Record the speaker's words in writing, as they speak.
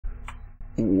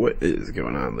What is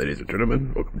going on, ladies and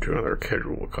gentlemen? Welcome to another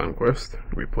casual Conquest.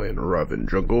 We're playing Robin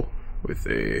Jungle with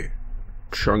a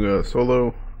Chunga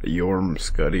solo, a Yorm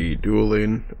Scotty dual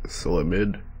lane, a Scylla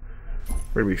mid.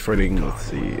 We're going to be fighting, let's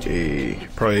see, a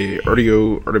probably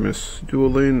Artio Artemis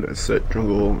dual lane, a Set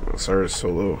jungle, Osiris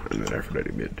solo, and an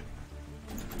Aphrodite mid.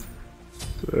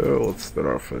 So let's start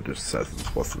off with just Assassins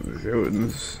plus some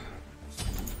Zeotans,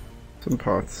 some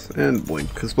pots, and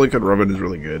Blink, because Blink on Robin is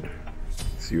really good.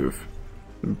 So you have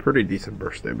some pretty decent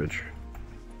burst damage.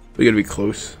 We gotta be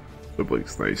close, so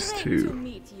Blink's nice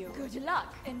too.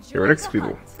 You're next to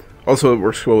people. Also, it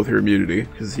works well with your immunity,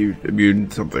 because you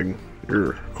immune something.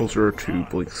 You're closer to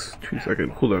Blink's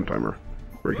 2-second cooldown timer,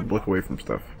 where you can blink away from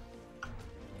stuff.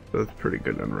 So that's pretty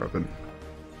good on Robin.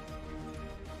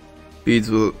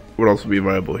 Beads would also be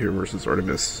viable here versus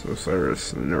Artemis,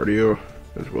 Osiris, and Artio,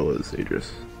 as well as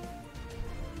Aegis.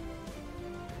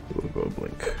 We'll go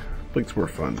Blink. Blink's more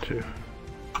fun too.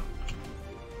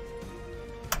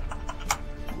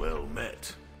 Well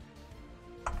met.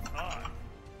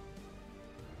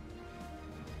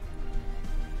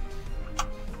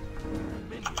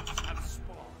 Minions have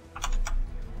spawned.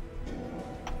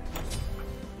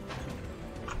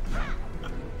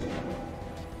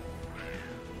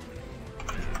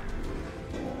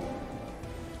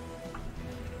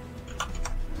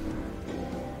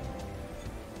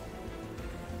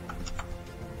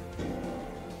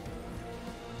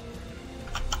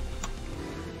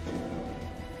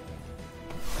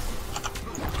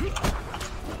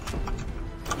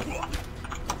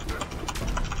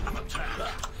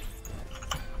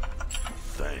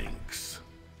 Thanks.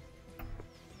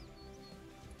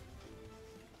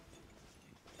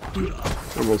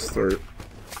 And we'll start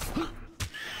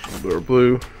blue or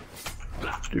blue,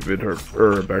 do mid harp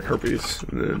or back harpies,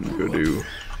 and then go do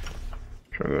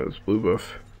Chunga's blue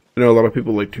buff. I know a lot of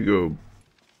people like to go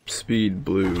speed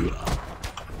blue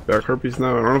back harpies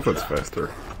now. I don't know if that's faster.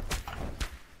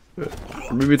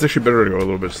 Or maybe it's actually better to go a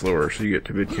little bit slower so you get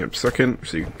to mid camp second,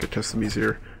 so you can contest them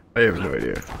easier. I have no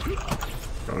idea.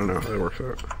 I don't know how that works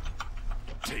out.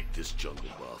 Take this jungle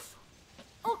buff.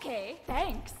 Okay,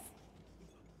 thanks.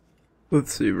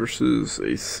 Let's see, versus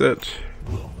a Set.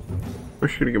 I'm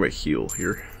actually gonna get my heal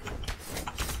here.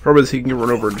 Problem is he can run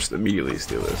over and just immediately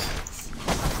steal this.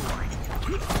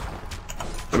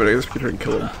 I mean, I guess we can try and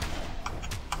kill him.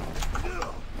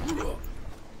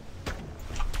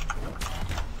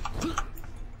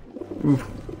 Ooh.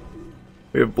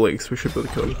 We have blinks, we should be able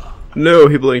to kill him. No,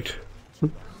 he blinked.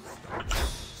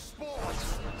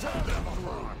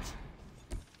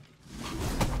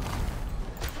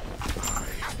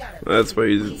 That's why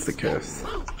he uses the cast.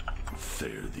 Fare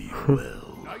thee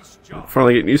well. Nice job.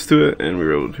 Finally getting used to it, and we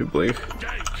were able to blink.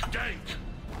 Gank.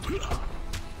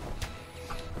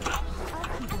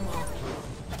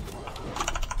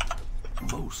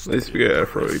 At least we got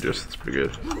Afro Aegis, that's pretty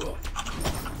good.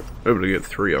 Able to get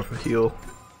 3 off a heal.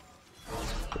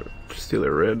 Steal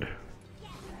a red.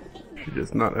 She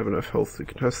does not have enough health to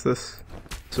contest this,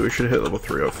 so we should hit level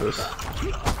 3 off this.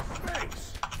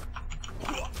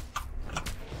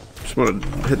 Just want to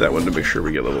hit that one to make sure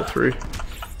we get level 3.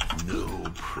 No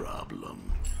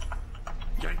problem.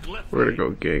 Gank left. We're gonna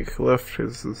go gank left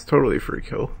because it's totally free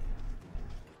kill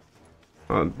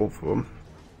on both of them.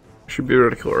 Should be able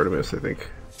to kill Artemis, I think.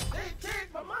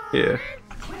 Yeah.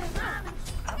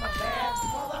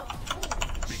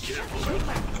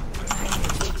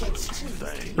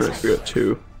 Alright, so we got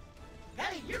 2.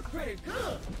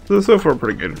 So far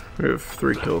pretty good. We have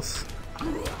 3 kills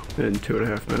in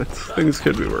 2.5 minutes. Things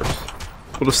could be worse.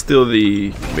 We'll just steal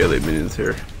the melee minions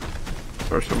here.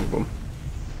 Or some of them.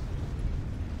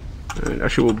 And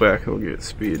actually we'll back, we'll get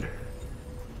speed.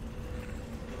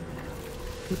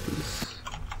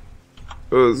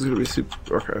 Oh, this is gonna be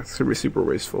super. Okay, it's gonna be super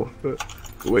wasteful. But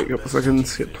we'll wait a couple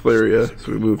seconds, get to area,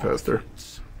 so we move faster.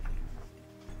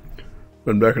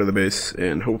 Run back into the base,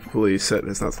 and hopefully Set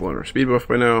has not stolen our speed buff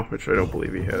by now, which I don't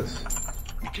believe he has.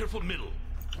 Be careful middle.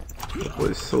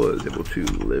 Hopefully Scylla is able to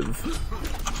live.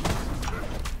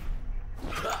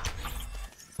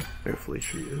 Hopefully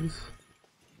she is.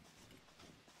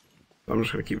 I'm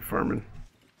just gonna keep farming.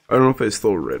 I don't know if they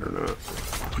stole red or not.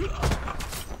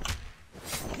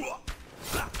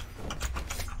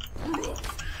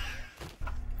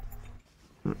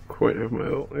 Not quite have my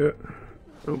ult yet.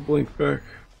 I'll blink back.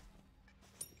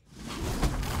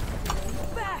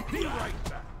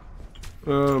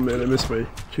 Oh man, I missed my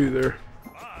 2 there.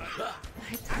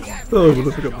 Oh, able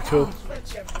to pick up the kill.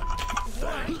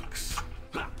 Thanks.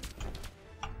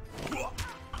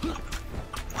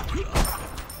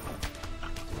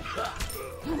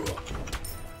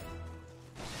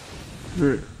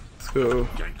 Alright, let's go.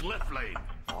 Gank left lane.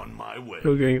 On my way.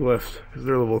 Go gank left, because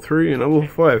they're level 3 and I'm level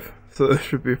 5. So that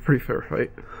should be a pretty fair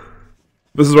fight.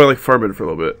 This is why I like farming for a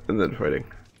little bit and then fighting.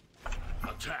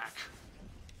 Attack.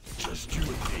 Just you and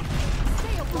me.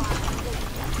 Stay a while.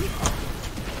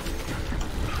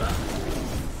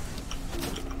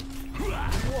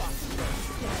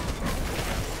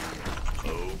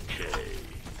 Okay.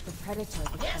 The predator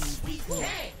becomes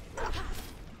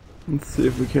Let's see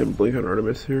if we can blink on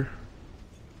Artemis here.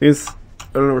 I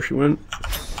don't know where she went.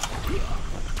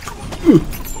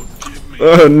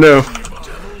 Oh no.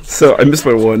 So I missed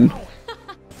my one.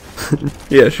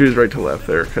 Yeah, she was right to left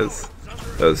there because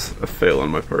that was a fail on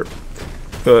my part.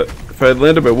 But if I had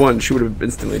landed by 1, she would have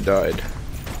instantly died.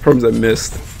 Problems I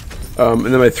missed. And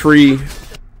then my 3,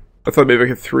 I thought maybe I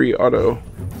could 3 auto.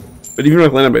 But even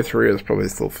if I landed by 3, I was probably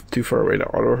still too far away to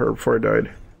auto her before I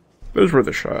died. But it was worth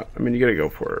a shot. I mean, you gotta go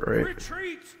for it, right?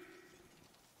 Retreat.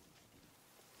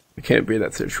 I can't be in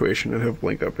that situation and have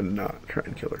blink up and not try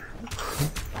and kill her.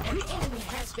 An enemy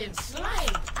has been slain.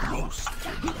 Most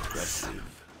impressive.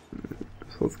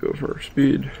 So let's go for our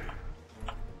speed.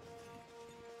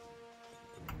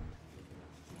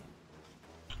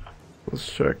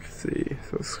 Let's check, see.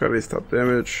 So Scotty's top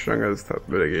damage, Shanghai's top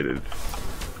mitigated.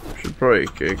 Should probably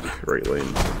gank right lane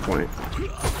at some point.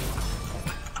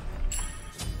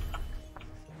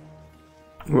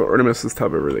 Well, Artemis is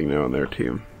top everything now on their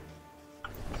team.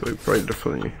 So we probably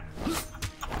definitely.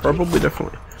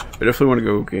 I definitely want to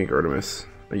go gank Artemis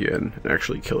again and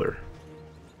actually kill her.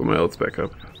 Put my ults back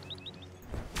up.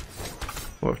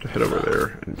 We'll have to head over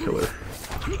there and kill her.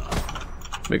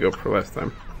 Make up for last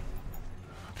time.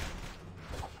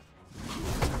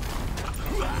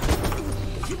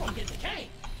 You won't get the cake.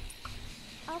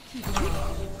 I'll keep it.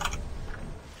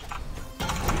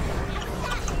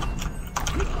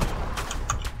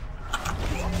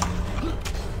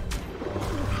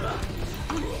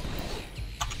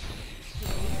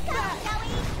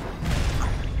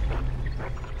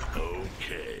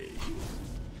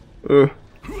 Okay.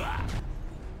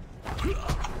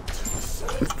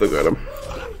 Still got him.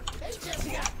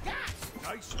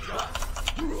 Nice job.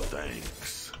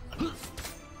 Thanks.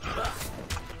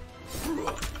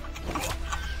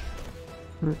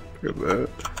 Look at that.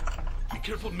 Be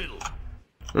careful middle.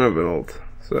 I have an ult,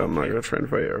 so I'm not gonna try and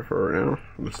fight her for right now.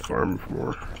 I'll just farm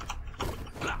for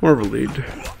more of a lead.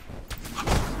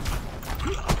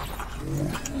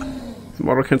 Some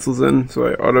auto cancels in, so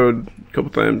I autoed a couple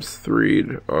times,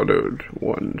 3'd, autoed,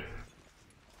 1'd.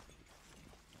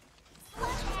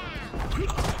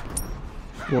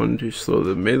 1 to slow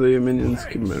the melee minions,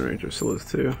 keep them in range of Silas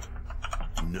too.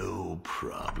 No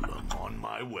problem. On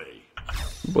my way.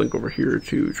 Blink over here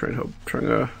to try and help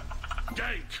Trunga.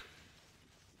 Gank.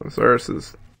 Osiris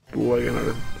is lagging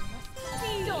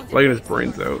his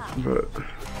brains out, but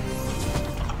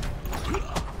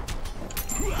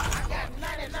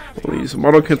we'll use some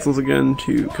auto cancels again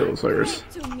to kill Osiris.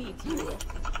 To meet you.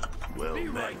 Well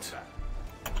met.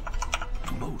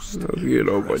 Most That'll be good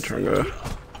old boy Trunga.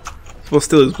 We'll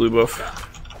steal his blue buff.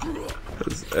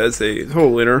 As a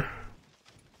whole laner,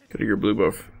 getting your blue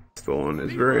buff stolen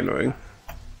is very annoying.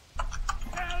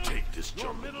 take this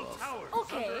jump buff.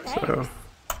 Okay. So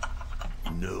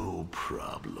No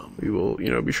problem. we will,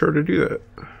 be sure to do that.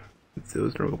 Steal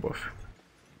his jungle buff.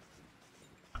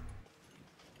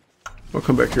 I'll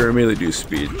come back here. I mainly do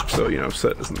speed, so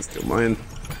Set doesn't steal mine.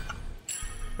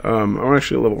 I'm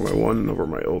actually level my 1 over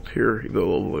my ult here. The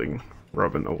leveling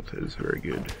Robin ult is very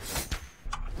good.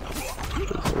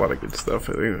 There's a lot of good stuff.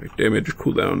 I think like damage,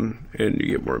 cooldown, and you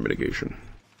get more mitigation.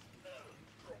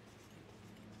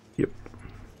 Yep,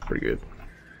 pretty good.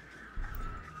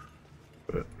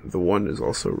 But the 1 is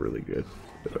also really good.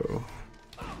 So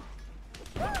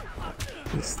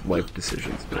these life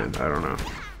decisions, man. I don't know.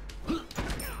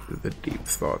 The deep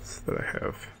thoughts that I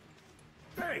have.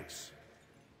 Thanks.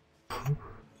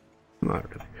 Not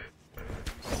really.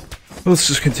 Let's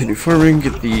just continue farming,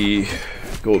 get the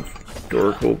gold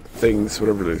things,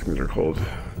 whatever those things are called.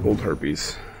 Gold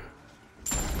harpies.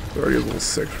 They're already a little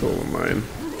sexual of mine.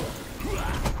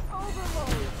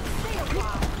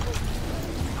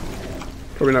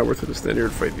 Probably not worth it to stand here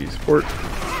and fight the support.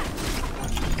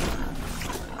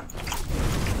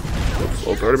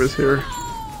 Ult Artemis here.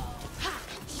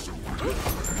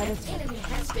 Enemy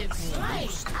has been slain.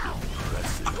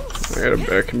 I got him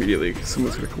back immediately because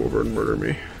someone's gonna come over and murder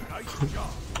me.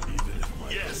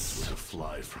 Yes. To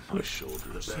fly from my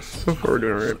shoulders. So far we're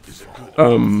doing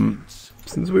alright.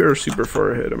 Since we are super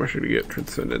far ahead, I'm actually gonna get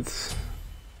Transcendence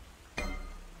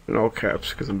in all caps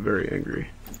because I'm very angry.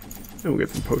 And we'll get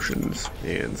some potions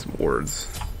and some wards.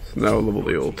 So now level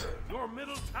the ult. Your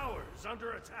middle tower is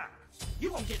under attack.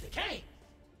 You won't get the cane.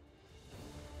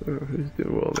 He's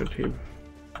doing well on their team.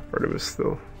 Artemis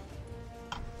still.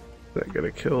 That got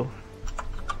a kill.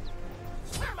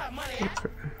 Where my money at? Okay.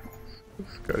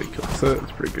 Scotty kills that.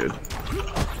 It's pretty good.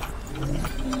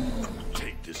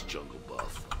 Take this jungle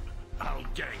buff. I'll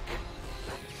gank.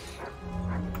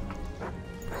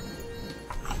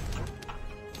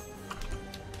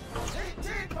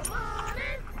 Take my money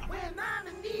when I'm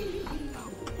in need.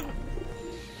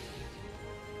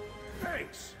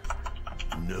 Thanks.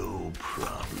 No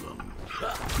problem.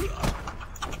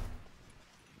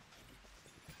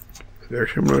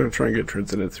 Actually, I'm going to try and get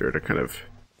Transcendence here to kind of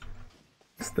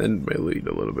extend my lead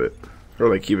a little bit. Or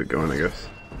like keep it going, I guess.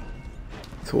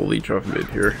 So we'll leech off mid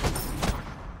here.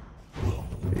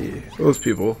 Yeah, those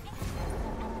people.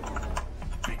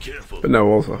 Be careful. But now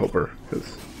we'll also help her,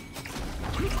 because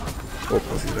both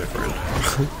pussy's my friend.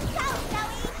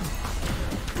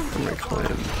 For my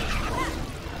clan.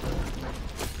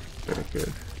 Very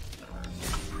good.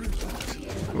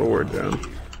 Little word down.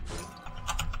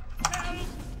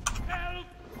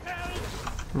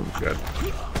 Oh god.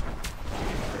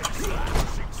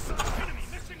 Enemy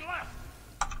missing left.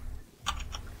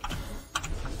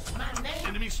 My name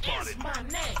Enemy spotted. is my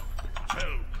name.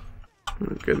 Help.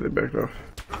 Okay, they backed off.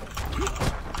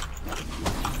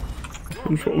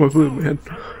 I'm just my blue, man.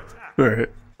 Alright,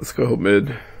 let's go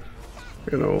mid.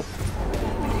 You know.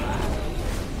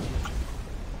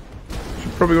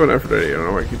 Should probably go on effort today. I don't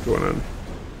know why I keep going on.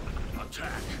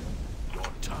 Attack.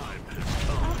 Your time has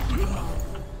come.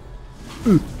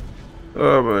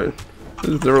 Oh my.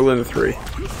 This is never landed 3.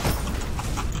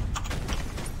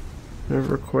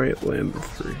 Never quite landed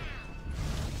 3.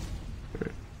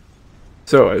 Right.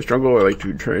 So, as jungle, I like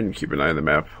to try and keep an eye on the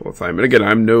map all the time. And again,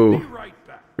 I'm no Right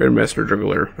back. Grandmaster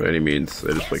jungler by any means.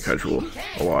 I just play casual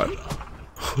a lot.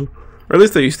 Or at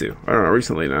least I used to. I don't know,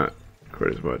 recently not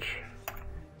quite as much.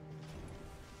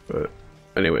 But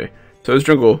anyway, so as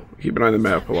jungle, keep an eye on the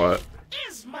map a lot.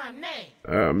 Is my name.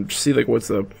 Just see like what's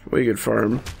up, what you could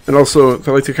farm. And also,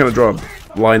 I like to kind of draw a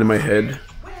line in my head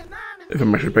When I'm in if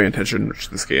I'm actually paying attention, which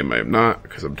this game I am not,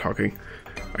 because I'm talking.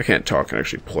 I can't talk and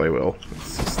actually play well.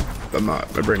 It's just, I'm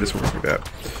not. My brain doesn't work like that.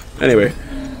 Anyway,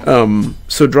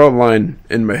 so draw a line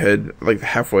in my head, like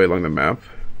halfway along the map,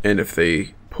 and if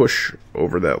they push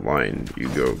over that line, you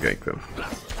go gank them.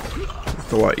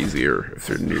 It's a lot easier if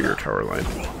they're near your tower line.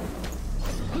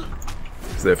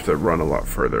 Because they have to run a lot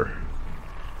further.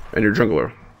 And you're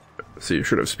jungler, so you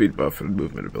should have speed buff and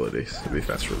movement abilities to be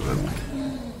faster than them.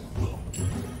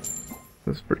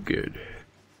 That's pretty good.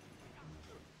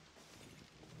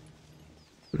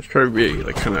 Just try to be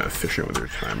like kind of efficient with your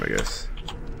time, I guess.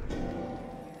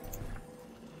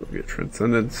 We'll get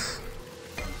Transcendence.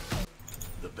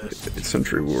 The best Get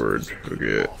Sentry Ward. We'll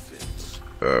get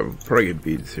probably get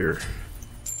beads here.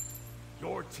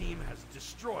 Your team has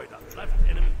destroyed a left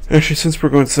enemy. Actually, since we're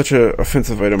going such a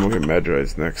offensive item, we'll get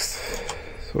Magi's next.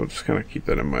 So we'll just kind of keep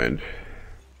that in mind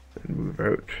and move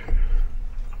out.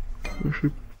 We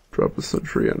should drop a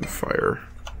sentry on fire.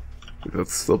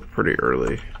 That's still pretty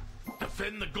early.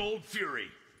 Defend the Gold Fury.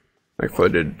 Actually,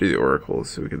 I did do the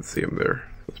oracles so we can see them there.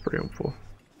 That's pretty helpful.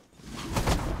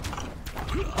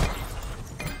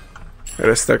 I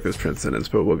gotta stack this Transcendence,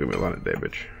 but it will give me a lot of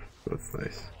damage. So that's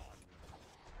nice.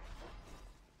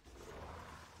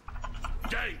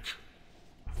 Gank.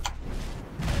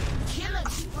 killing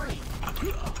spree.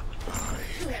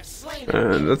 You have slain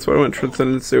And that's why I went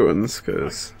Transcendence Suins,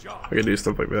 because I can do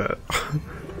stuff like that.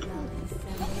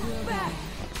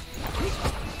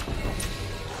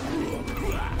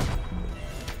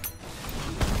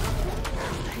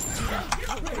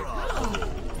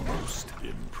 Most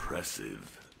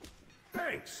impressive.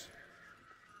 Thanks.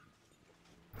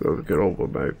 That was a good old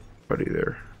one, my buddy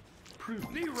there.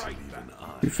 Be right back.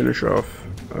 You finish off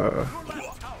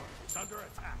Left tower is under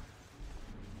attack.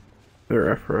 their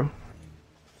Afro.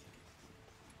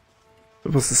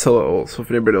 Plus the sell ult, so if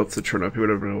anybody else had turned up, you would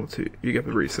have been able to. You get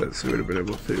the reset, so you would have been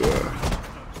able to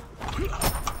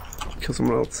kill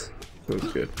someone else. That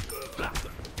was good.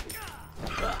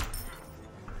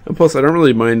 And plus, I don't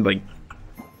really mind like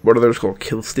what others call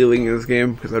kill stealing in this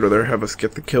game, because I'd rather have us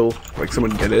get the kill, like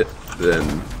someone get it,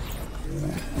 than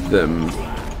them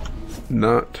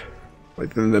not,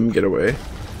 like than them get away.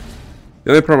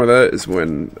 The only problem with that is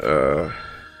when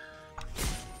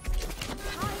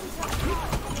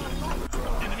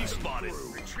Enemy spotted.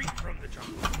 Retreat from the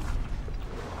jungle.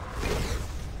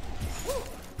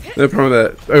 the problem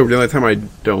with that, the only time I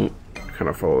don't kind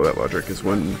of follow that logic is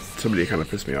when somebody kind of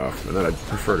pissed me off, and then I'd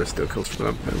prefer to steal kills from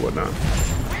them and whatnot.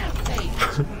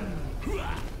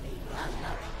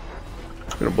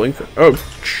 I'm gonna blink that. Oh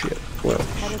shit! Well,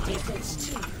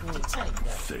 tango.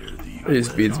 Fare thee I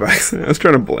used beads by accident. I was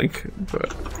trying to blink,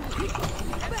 but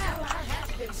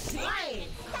Has been slain.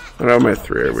 I know my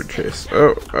 3 I would chase.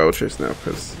 Oh, I will chase now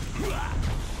because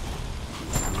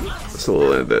it's a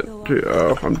little end that.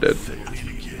 Oh, I'm dead.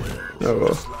 Oh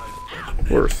well.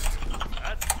 Worth.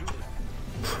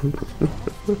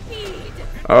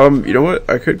 You know what?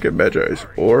 I could get Magi's,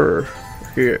 or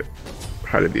I could get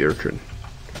Hide the Urchin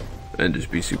and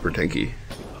just be super tanky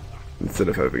instead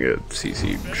of having a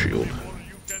CC shield.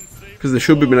 Because the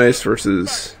shield would be nice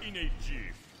versus.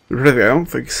 I don't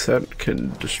think Set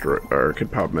can destroy or can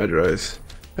pop Magi's.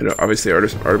 I know obviously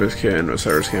Artemis can,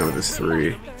 Osiris can with his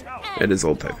 3, and his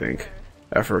ult I think.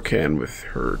 Afro can with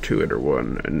her 2 and her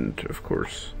 1, and of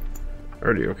course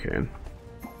Artio can.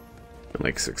 In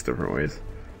like 6 different ways.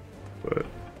 But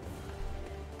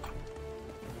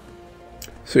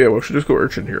so yeah, we should just go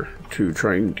Urchin here to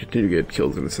try and continue to get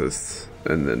kills and assists,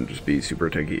 and then just be super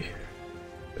tanky.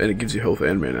 And it gives you health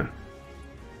and mana.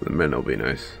 The mana will be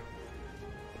nice.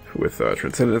 With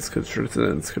Transcendence, because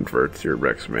Transcendence converts your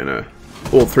max mana,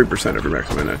 well, 3% of your max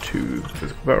mana to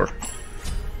physical power.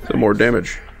 So more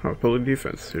damage. Oh, building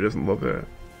defense. Who doesn't love that?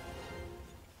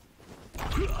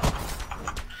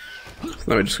 So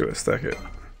now we just gotta stack it.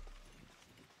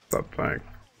 Stop dying.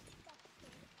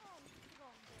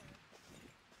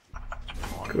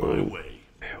 Gold.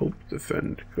 Help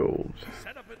defend gold.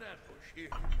 Set up an ambush here.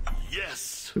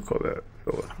 Yes. Who called that?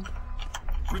 Fella.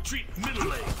 Retreat middle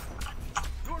lane.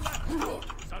 Your left wall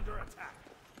is under attack.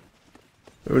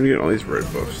 I'm gonna get all these red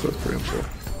buffs. That's pretty cool.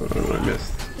 I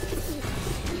missed.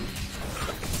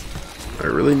 I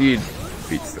really need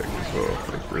beat stick as well.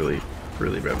 Like really,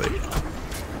 really badly.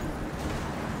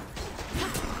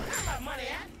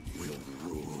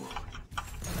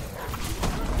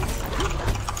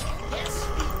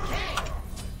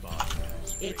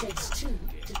 It takes 2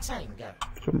 to tango.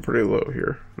 So I'm pretty low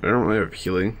here. I don't really have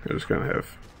healing. I just kind of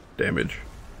have damage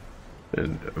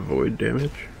and avoid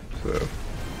damage. So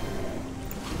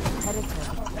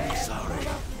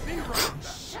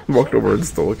walked over and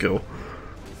stole a kill.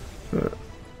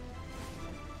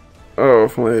 Oh,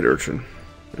 if only I had Urchin.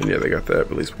 And yeah, they got that.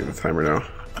 But at least we get the timer now.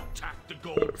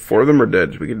 4 of them are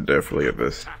dead. We can definitely get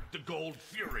this. The gold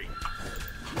fury.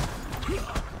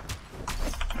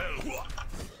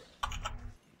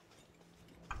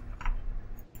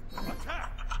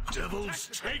 Devils,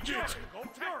 take it! Go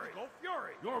fury! Go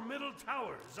fury! Your middle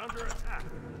tower is under attack.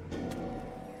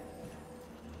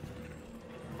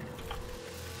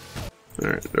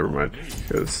 Alright, never mind.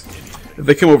 Because if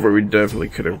they came over, we definitely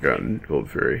could have gotten Gold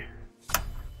Fury.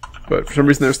 But for some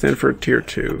reason, they're standing for a tier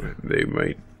 2. They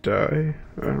might die.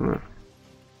 I don't know.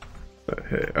 But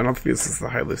hey, I don't think this is the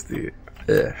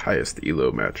highest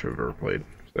elo match I've ever played.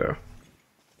 So.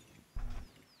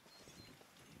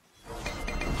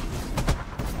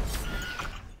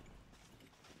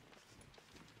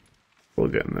 We'll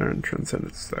get in there and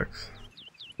Transcendence stacks.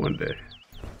 One day.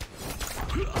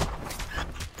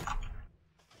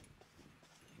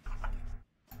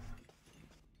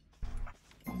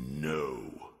 No.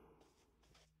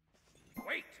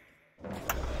 Wait.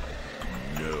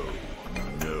 No.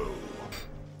 No.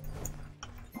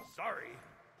 Sorry.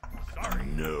 Sorry.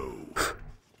 No.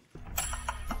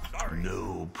 Sorry.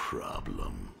 No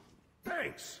problem.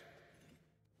 Thanks.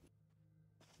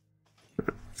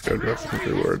 Let's go drop some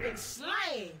reward.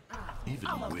 Even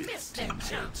with 10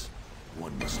 heads,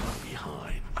 one must not be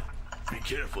behind. Be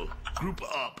careful. Group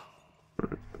up.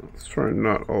 Right, let's try and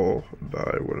not all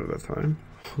die one at a time.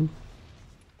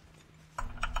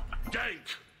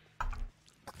 Gank.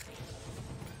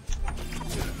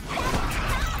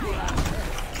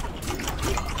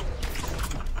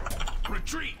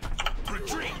 Retreat.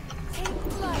 Retreat.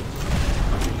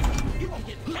 You can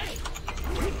get ganked.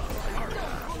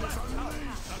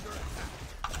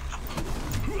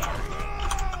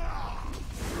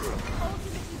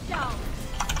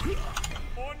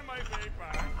 On my way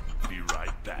back. Be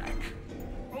right back.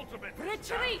 Ultimate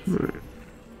retreat.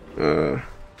 Right.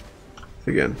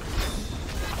 Again.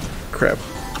 Crap.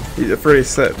 He's afraid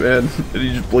set, man. And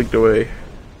he just blinked away.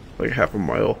 Like half a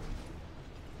mile.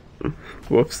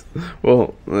 Whoops.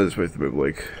 Well, I just wasted my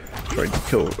blink. Tried to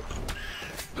kill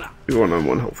the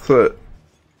one-on-one health set.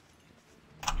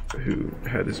 Who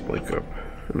had his blink up.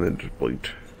 And then just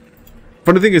blinked.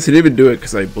 Funny thing is, he didn't even do it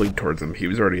because I blinked towards him. He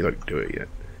was already like doing it.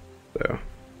 So,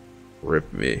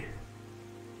 rip me.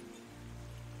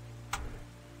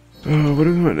 Oh, what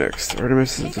do we want next?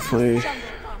 Artemis is definitely.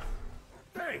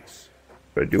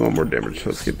 But I do want more damage, so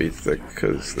let's get beat stick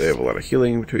because they have a lot of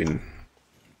healing between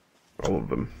all of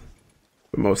them.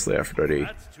 But mostly Aphrodite,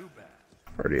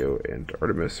 Artio, and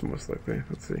Artemis, most likely.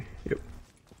 Let's see. Yep.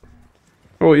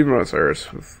 Oh, even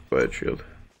Osiris with Glad Shield.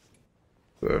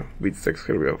 So, Beat Stick's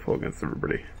gonna be helpful against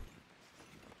everybody.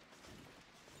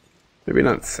 Maybe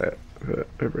not Set, but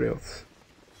everybody else.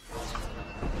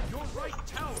 Your right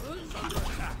tower is under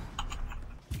attack.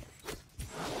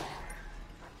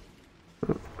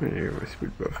 Oh, I hear my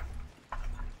speed buff.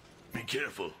 Be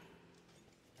careful.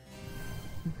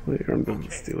 Hopefully Arm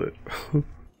doesn't steal it.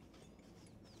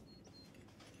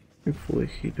 Hopefully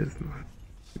he does not.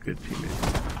 A good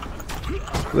teammate.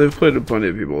 They've played a plenty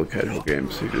of people in casual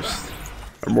games who just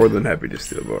are more than happy to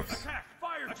steal buffs.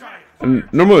 And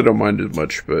normally I don't mind as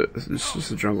much, but it's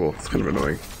just a jungle. It's kind of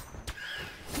annoying.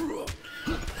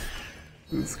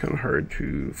 It's kind of hard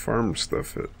to farm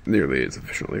stuff nearly as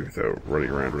efficiently without running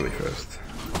around really fast.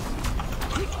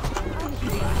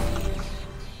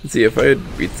 See, if I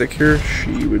had Beat Stick here,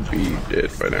 she would be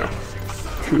dead by now.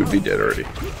 She would be dead already.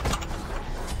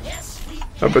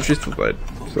 Oh, but she still died,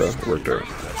 so it worked out.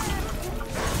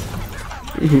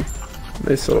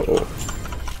 Nice little ult.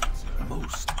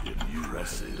 Most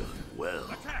impressive. Well.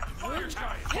 Fire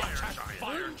giant!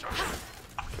 Fire giant!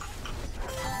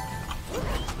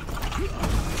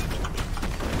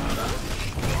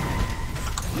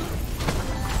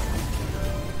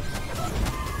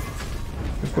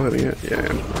 Still hitting it? Yeah, I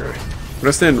am. Okay. I'm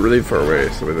gonna stand really far away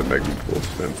so that make me full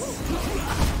sense.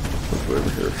 Hopefully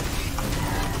over here.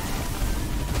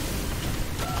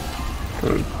 I'm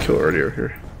gonna kill already over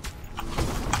here.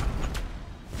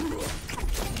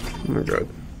 Oh my god.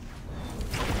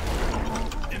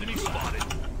 Enemy spotted.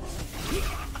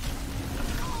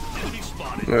 Enemy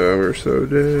spotted. Oh, we're so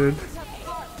dead.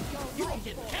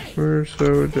 We're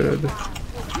so dead.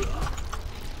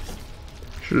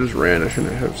 Should've just ran, I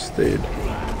shouldn't have stayed.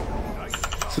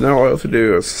 So now all I have to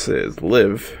do is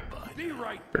live.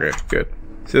 Okay, good.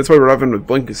 See, that's why Robin with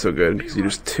Blink is so good, because you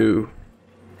just 2.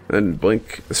 And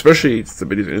Blink, especially the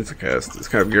ability to instacast, is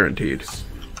kind of guaranteed. So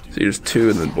you just 2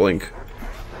 and then Blink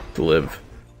to live.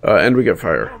 And we get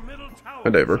Fire.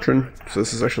 And Diversion. So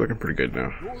this is actually looking pretty good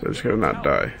now. So I just gotta not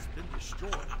die.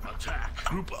 Attack.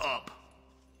 Group up.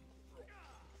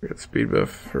 We got speed buff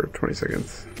for 20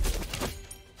 seconds.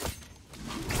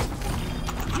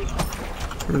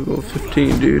 We're level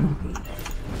 15, dude.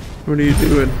 What are you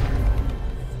doing?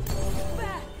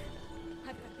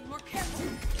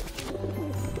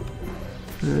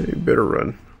 You better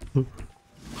run. No,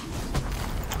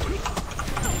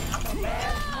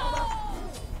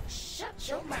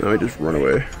 I just run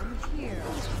away. You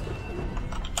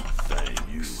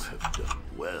have done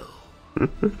well.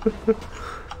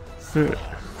 Alright.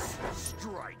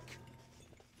 Strike.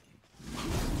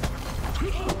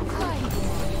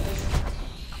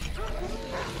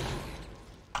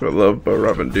 What I love about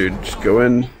Robin, dude, just go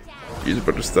in, use a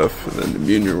bunch of stuff, and then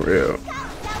immune your way out.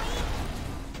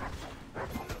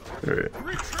 Alright.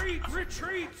 Retreat!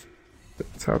 Retreat!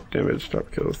 Top damage,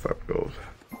 top kills, top gold.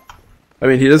 I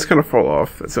mean, he does kind of fall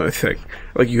off, that's the only thing.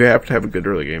 Like, you have to have a good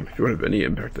early game if you want to have any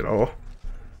impact at all.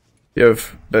 If you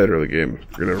have a bad early game,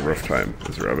 you're gonna have a rough time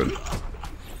as Robin.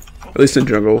 At least in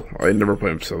jungle, I never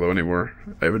play him solo anymore.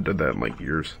 I haven't done that in like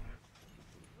years.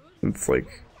 It's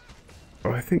like,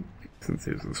 oh, I think since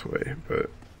he was this way, but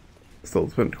still,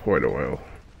 it's been quite a while.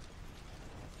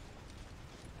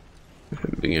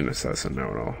 Him being an assassin now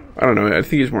and all. I don't know, I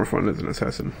think he's more fun as an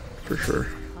assassin, for sure.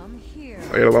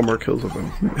 I got a lot more kills with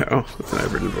him now than I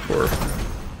ever did before.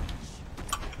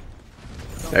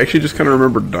 I actually just kind of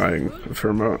remember dying a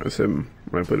fair amount as him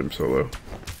when I played him solo.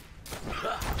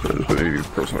 That was maybe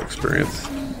personal experience,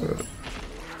 but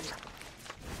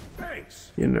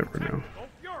you never know.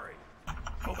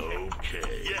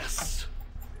 Okay. Yes.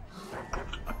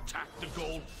 Attack the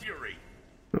gold fury.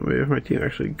 Well, maybe if my team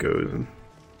actually goes and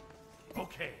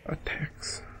Okay.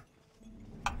 attacks.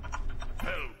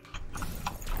 Help.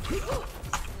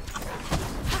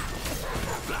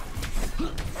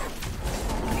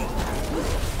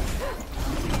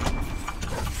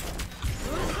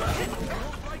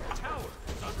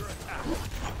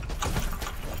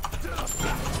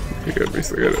 You gotta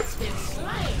basically get it.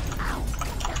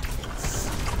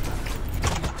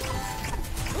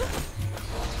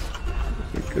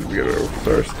 Because we got our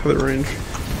stars to the range.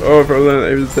 Oh, if I was on it,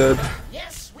 I was dead.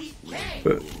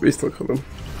 But we still killed him.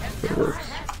 So it works.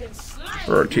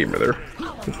 Or our team, rather.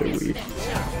 I say we.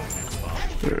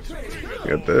 Alright,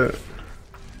 got that.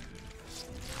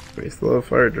 We still have a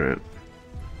fire giant.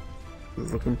 This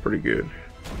is looking pretty good.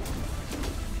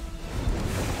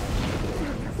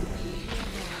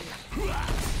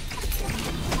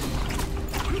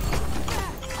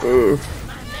 Oh.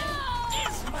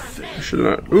 I should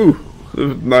not. Ooh!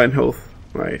 9 health.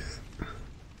 Nice.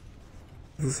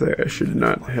 Let's say I should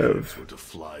not have Were to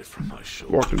fly from my walked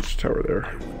shoulders, into the tower there.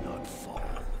 I would not fall.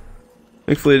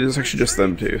 Thankfully, it is actually just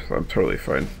them two, so I'm totally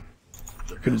fine.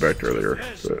 The I couldn't best back earlier,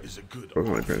 defense but is a good I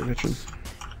wasn't really paying attention.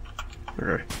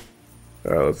 Okay.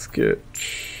 Let's get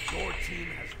Your team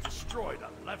has destroyed a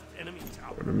left enemy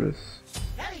tower. Artemis.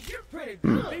 Hey, you're pretty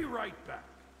good. Be right back.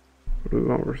 What do we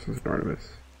want versus Artemis?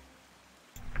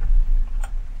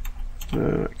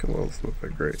 Well, it's not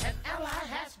that great. An ally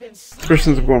has been slain. Especially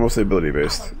since I'm going mostly ability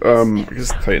based. Because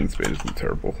Titan's bane has been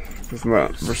terrible. It's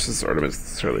not versus Artemis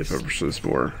necessarily, but versus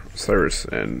more Cyrus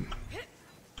and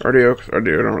RDO, because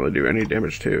RDO don't really do any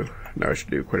damage to. Now I should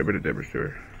do quite a bit of damage to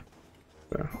her.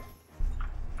 So.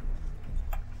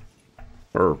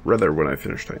 Or rather, when I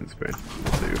finish Titan's bane,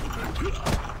 I'll do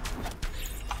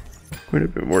quite a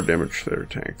bit more damage to their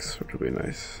tanks, which will be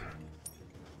nice.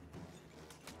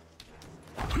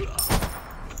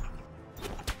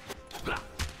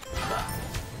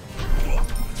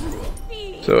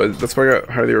 So that's why I got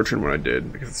Hide the Urchin when I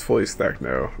did, because it's fully stacked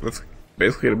now. That's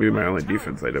basically going to be my only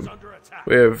defense item.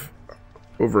 We have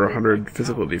over 100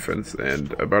 physical defense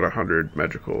and about 100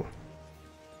 magical.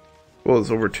 Well,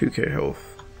 it's over 2k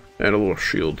health and a little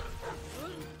shield.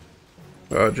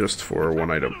 Just for one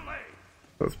item.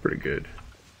 That's pretty good.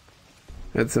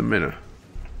 And some mana.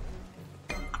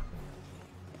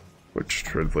 Which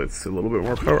translates to a little bit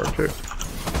more power too.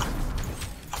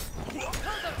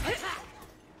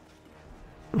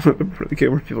 The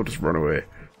game where people just run away.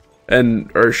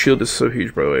 And our shield is so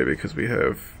huge, by the way, because we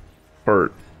have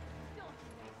part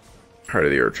Heart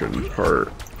of the Urchin,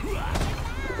 part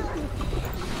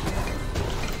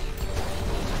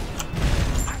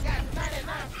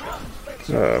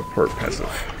part passive.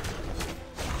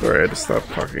 Sorry, I had to stop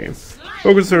talking.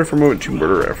 Focus there for a moment to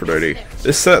murder Aphrodite.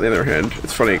 This set, on the other hand,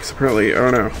 it's funny because apparently, I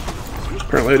don't know.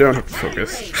 Apparently I don't have to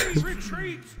focus.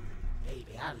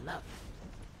 Baby, I love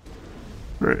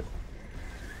Alright.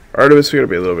 Artemis, we gotta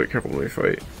be a little bit careful when we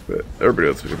fight, but everybody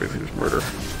else we can basically just murder.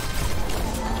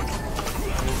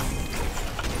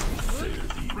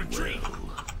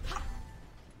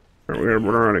 Alright, we're gonna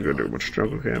run around and go do a bunch of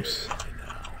jungle camps.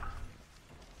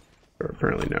 They're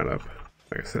apparently not up.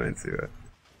 Like I said, I didn't see that.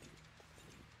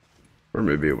 Or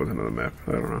maybe it wasn't on the map.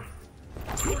 I don't know.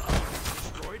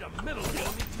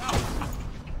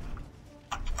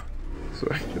 So,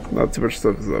 not too much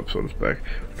stuff is up, so it's back.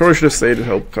 Probably should have stayed and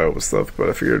helped out with stuff, but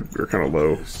I figured we were kind of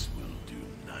low.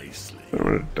 I don't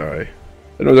want to die.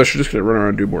 I know I should just gonna run around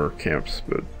and do more camps,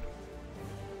 but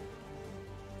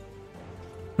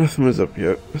nothing was up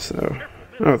yet, so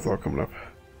oh, it's all coming up.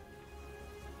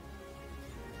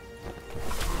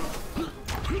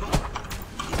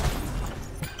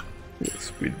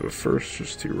 Speed buff first,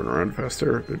 just to run around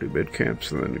faster, go do mid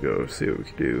camps, and then go see what we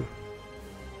can do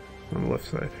on the left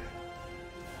side.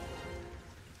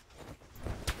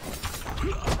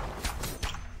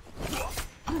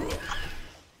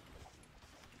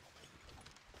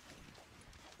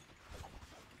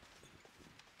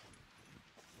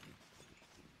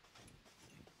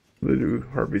 They do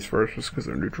Harpies first just because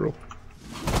they're neutral.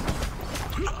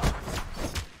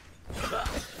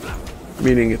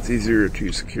 Meaning it's easier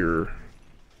to secure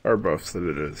our buffs than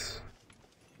it is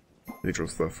neutral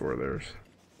stuff for theirs.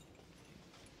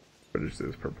 But it just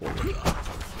is purple.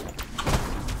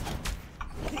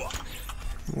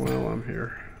 Well, I'm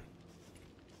here.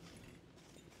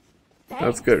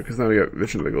 That's good, because now we got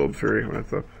Vision of the Gold Fury when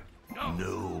it's up.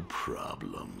 No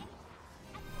problem.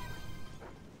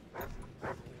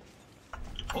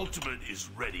 Ultimate is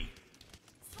ready.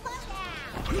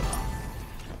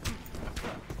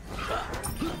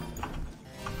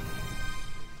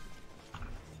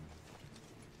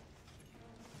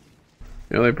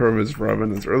 The only problem is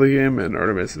Robin is early game and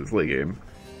Artemis is late game.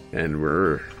 And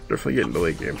we're definitely getting to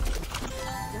late game.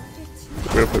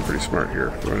 We're gonna play pretty smart here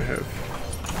if we want to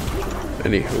have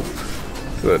any hope.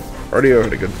 So that RDO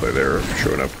had a good play there,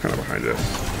 showing up kind of behind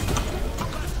us.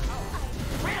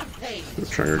 The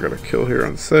Tringer got a kill here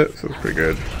on set, so it's pretty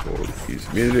good. We'll use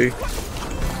immunity.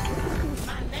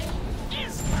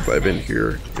 Dive in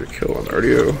here, get a kill on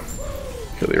RDO,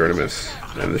 kill the Artemis,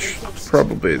 and this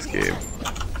probably is game.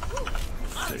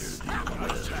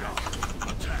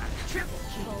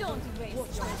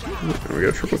 And we got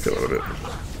a triple kill out of it.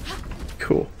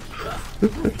 Cool.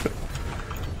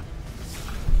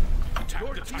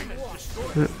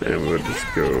 And we'll just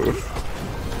go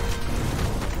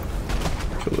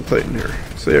kill the Titan here.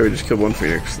 So yeah, we just killed one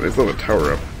Phoenix. They still have a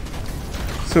tower up.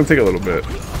 It's gonna take a little bit,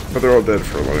 but they're all dead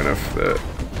for long enough that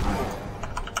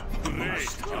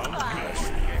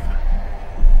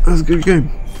that was a good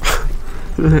game.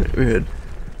 We had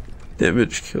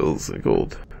damage, kills, and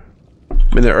gold.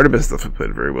 I mean, the Artemis definitely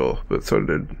played very well, but so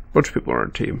did a bunch of people on our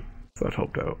team, so that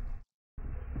helped out.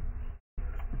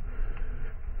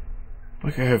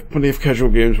 Like, I have plenty of casual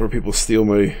games where people steal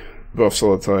my buffs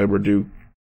all the time, or do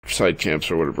side camps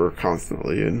or whatever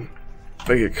constantly, and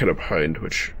I get cut up behind,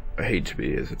 which I hate to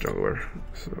be as a jungler.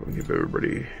 So I'll give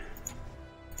everybody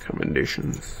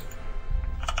commendations.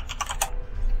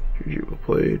 GG well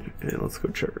played, and let's go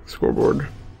check the scoreboard.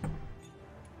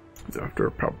 After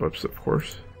pop-ups, of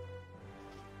course.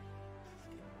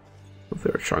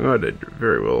 There, Chang'e did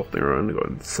very well. They were only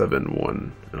going 7,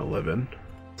 1, and 11.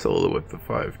 Solo with the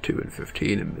 5, 2, and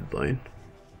 15 in mid lane.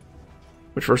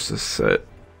 Which versus set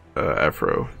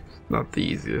Afro, not the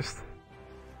easiest.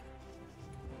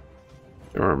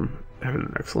 Having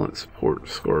an excellent support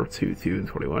score of 2, 2, and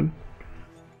 21.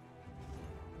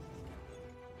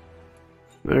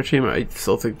 Their team, I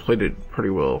still think, played it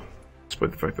pretty well,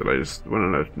 despite the fact that I just went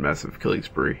on a massive killing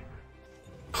spree.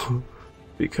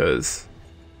 Because,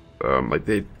 like,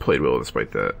 they played well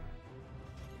despite that.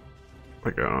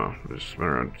 Like, I don't know, they just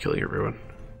went around killing everyone.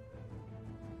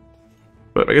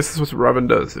 But I guess that's what Robin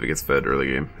does if he gets fed early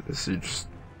game, is you just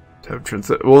have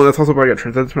Transcend. Well, that's also why I got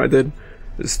Transcendence when I did,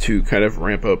 is to kind of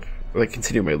ramp up, like,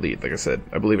 continue my lead, like I said.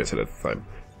 I believe I said at the time,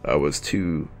 was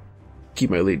to keep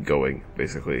my lead going,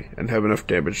 basically, and have enough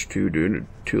damage to do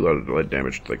a lot of light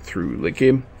damage, like, through late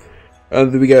game.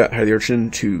 Then we got the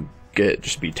Urchin to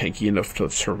just be tanky enough to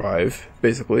survive,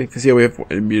 basically, because yeah, we have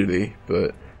immunity,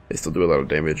 but they still do a lot of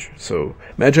damage. So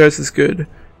Magi's is good,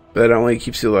 but it only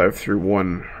keeps you alive through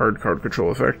one hard card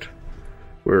control effect,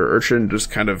 where Urchin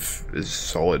just kind of is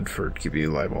solid for keeping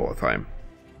you alive all the time.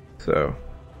 So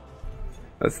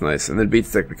that's nice. And then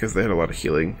Beatstick, because they had a lot of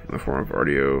healing in the form of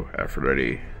Ardio,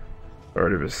 Aphrodite,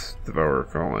 Artemis, Devourer,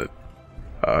 Gauntlet,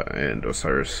 and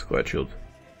Osiris Glad Shield,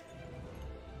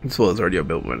 as well as Ardio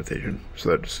built Meditation. So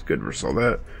that's good versus all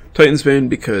that. Titan's Bane,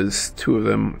 because two of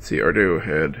them, let's see, Ardio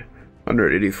had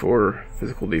 184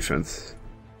 physical defense,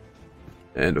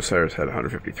 and Osiris had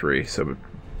 153, so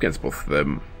against both of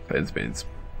them, Titan's Bane's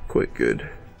quite good.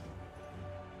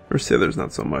 Versus the others,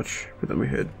 not so much, but then we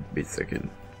had Beatstick and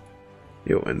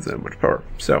Enzyme, much power.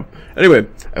 So, anyway,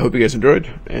 I hope you guys enjoyed,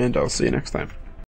 and I'll see you next time.